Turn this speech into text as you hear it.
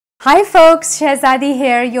Hi folks, Shahzadi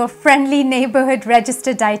here, your friendly neighborhood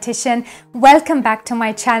registered dietitian. Welcome back to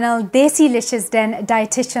my channel, Desi Licious Den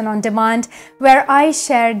Dietitian on Demand, where I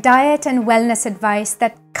share diet and wellness advice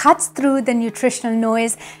that cuts through the nutritional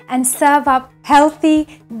noise and serve up healthy,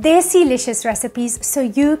 Desi Licious recipes so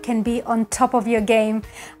you can be on top of your game.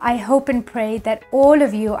 I hope and pray that all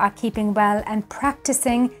of you are keeping well and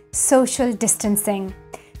practicing social distancing.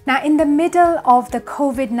 Now, in the middle of the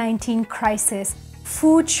COVID-19 crisis,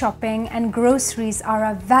 food shopping and groceries are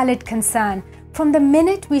a valid concern. From the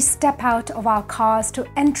minute we step out of our cars to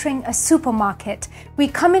entering a supermarket, we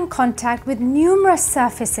come in contact with numerous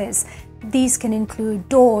surfaces. These can include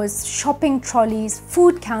doors, shopping trolleys,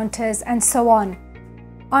 food counters, and so on.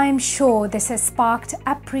 I'm sure this has sparked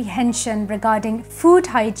apprehension regarding food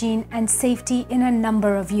hygiene and safety in a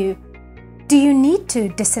number of you. Do you need to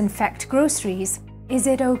disinfect groceries? Is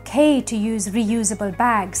it okay to use reusable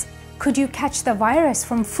bags? Could you catch the virus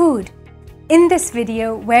from food? In this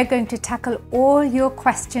video, we're going to tackle all your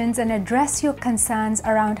questions and address your concerns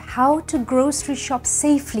around how to grocery shop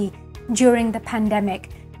safely during the pandemic.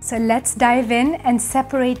 So let's dive in and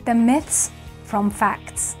separate the myths from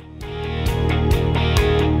facts.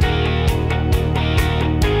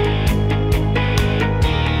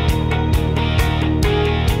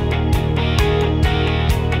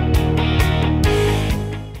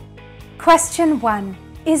 Question 1.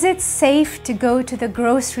 Is it safe to go to the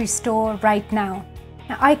grocery store right now?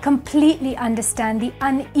 Now, I completely understand the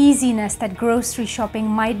uneasiness that grocery shopping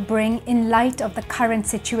might bring in light of the current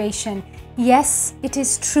situation. Yes, it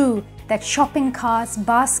is true that shopping carts,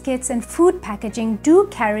 baskets, and food packaging do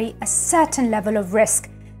carry a certain level of risk.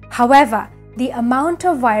 However, the amount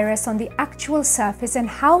of virus on the actual surface and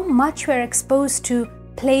how much we're exposed to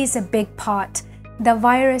plays a big part. The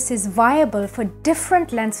virus is viable for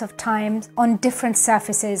different lengths of time on different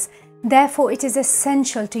surfaces. Therefore, it is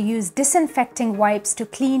essential to use disinfecting wipes to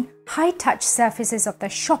clean high-touch surfaces of the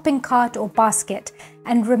shopping cart or basket.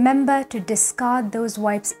 And remember to discard those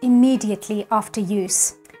wipes immediately after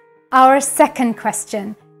use. Our second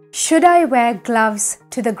question, should I wear gloves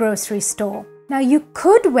to the grocery store? Now, you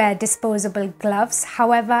could wear disposable gloves,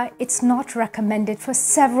 however, it's not recommended for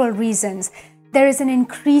several reasons. There is an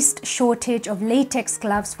increased shortage of latex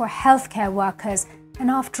gloves for healthcare workers, and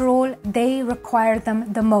after all, they require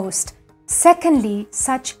them the most. Secondly,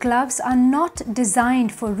 such gloves are not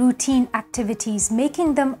designed for routine activities,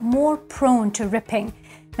 making them more prone to ripping.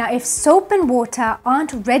 Now, if soap and water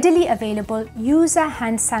aren't readily available, use a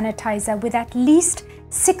hand sanitizer with at least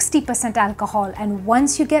 60% alcohol, and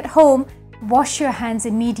once you get home, wash your hands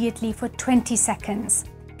immediately for 20 seconds.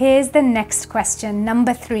 Here's the next question,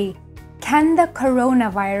 number 3. Can the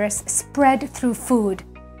coronavirus spread through food?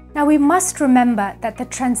 Now, we must remember that the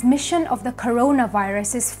transmission of the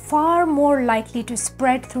coronavirus is far more likely to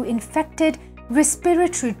spread through infected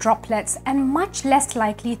respiratory droplets and much less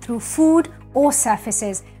likely through food or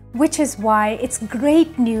surfaces, which is why it's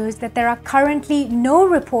great news that there are currently no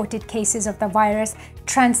reported cases of the virus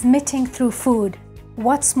transmitting through food.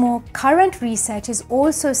 What's more, current researchers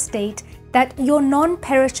also state that your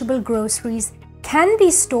non-perishable groceries can be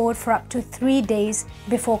stored for up to 3 days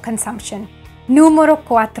before consumption. Numero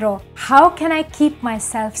 4. How can I keep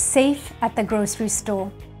myself safe at the grocery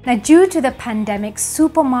store? Now, due to the pandemic,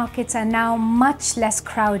 supermarkets are now much less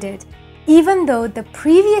crowded. Even though the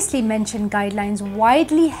previously mentioned guidelines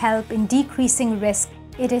widely help in decreasing risk,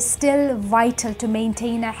 it is still vital to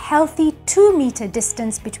maintain a healthy 2-meter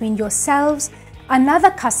distance between yourselves, another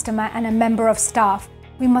customer, and a member of staff.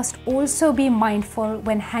 We must also be mindful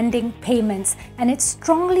when handing payments, and it's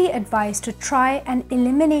strongly advised to try and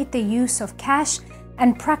eliminate the use of cash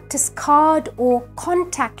and practice card or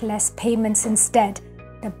contactless payments instead.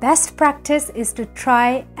 The best practice is to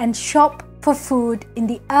try and shop for food in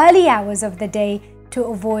the early hours of the day to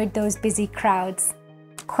avoid those busy crowds.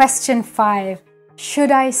 Question 5.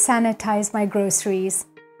 Should I sanitize my groceries?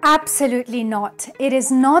 Absolutely not. It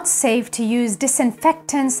is not safe to use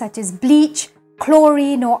disinfectants such as bleach,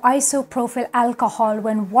 chlorine or isopropyl alcohol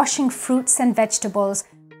when washing fruits and vegetables,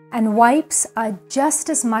 and wipes are just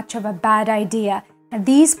as much of a bad idea. And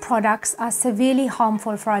these products are severely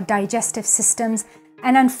harmful for our digestive systems,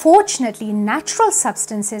 and unfortunately, natural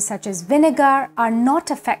substances such as vinegar are not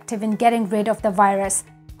effective in getting rid of the virus.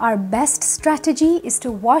 Our best strategy is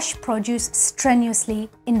to wash produce strenuously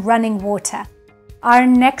in running water. Our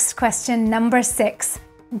next question, number 6.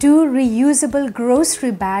 Do reusable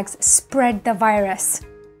grocery bags spread the virus?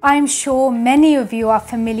 I'm sure many of you are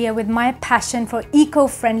familiar with my passion for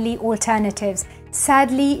eco-friendly alternatives.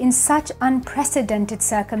 Sadly, in such unprecedented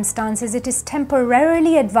circumstances, it is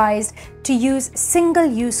temporarily advised to use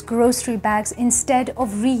single-use grocery bags instead of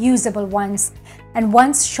reusable ones. And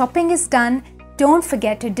once shopping is done, don't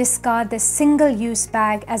forget to discard the single-use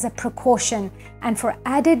bag as a precaution, and for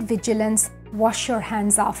added vigilance, wash your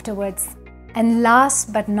hands afterwards. And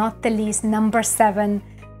last but not the least, number 7,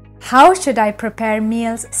 how should I prepare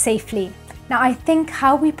meals safely? Now, I think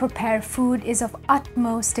how we prepare food is of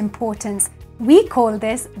utmost importance. We call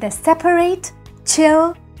this the separate,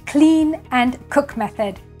 chill, clean and cook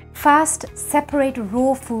method. First, separate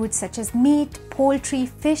raw foods such as meat, poultry,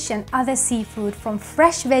 fish and other seafood from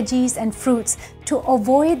fresh veggies and fruits to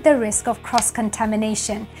avoid the risk of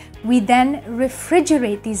cross-contamination. We then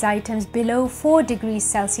refrigerate these items below 4 degrees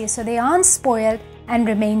Celsius so they aren't spoiled and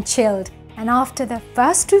remain chilled. And after the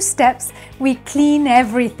first 2 steps, we clean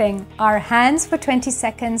everything. Our hands for 20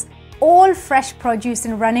 seconds, all fresh produce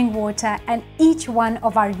in running water, and each one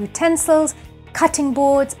of our utensils, cutting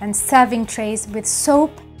boards and serving trays with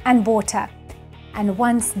soap and water. And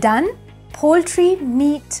once done, poultry,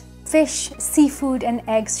 meat, fish, seafood and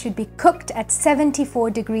eggs should be cooked at 74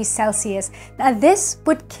 degrees Celsius. Now this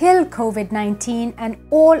would kill COVID-19 and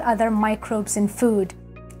all other microbes in food.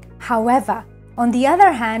 However, on the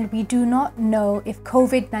other hand, we do not know if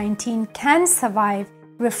COVID-19 can survive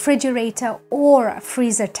refrigerator or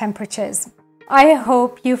freezer temperatures. I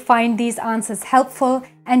hope you find these answers helpful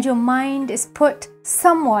and your mind is put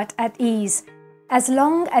somewhat at ease. As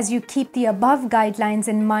long as you keep the above guidelines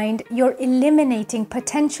in mind, you're eliminating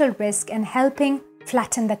potential risk and helping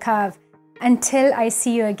flatten the curve. Until I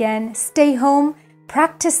see you again, stay home,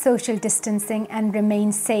 practice social distancing and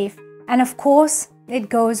remain safe. And of course, it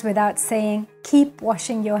goes without saying, keep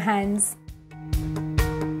washing your hands.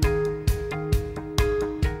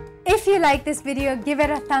 If you like this video, give it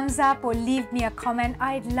a thumbs up or leave me a comment.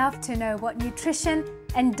 I'd love to know what nutrition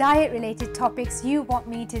and diet related topics you want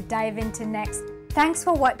me to dive into next. Thanks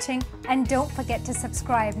for watching and don't forget to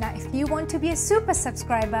subscribe. Now, if you want to be a super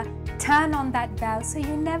subscriber, turn on that bell so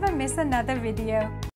you never miss another video.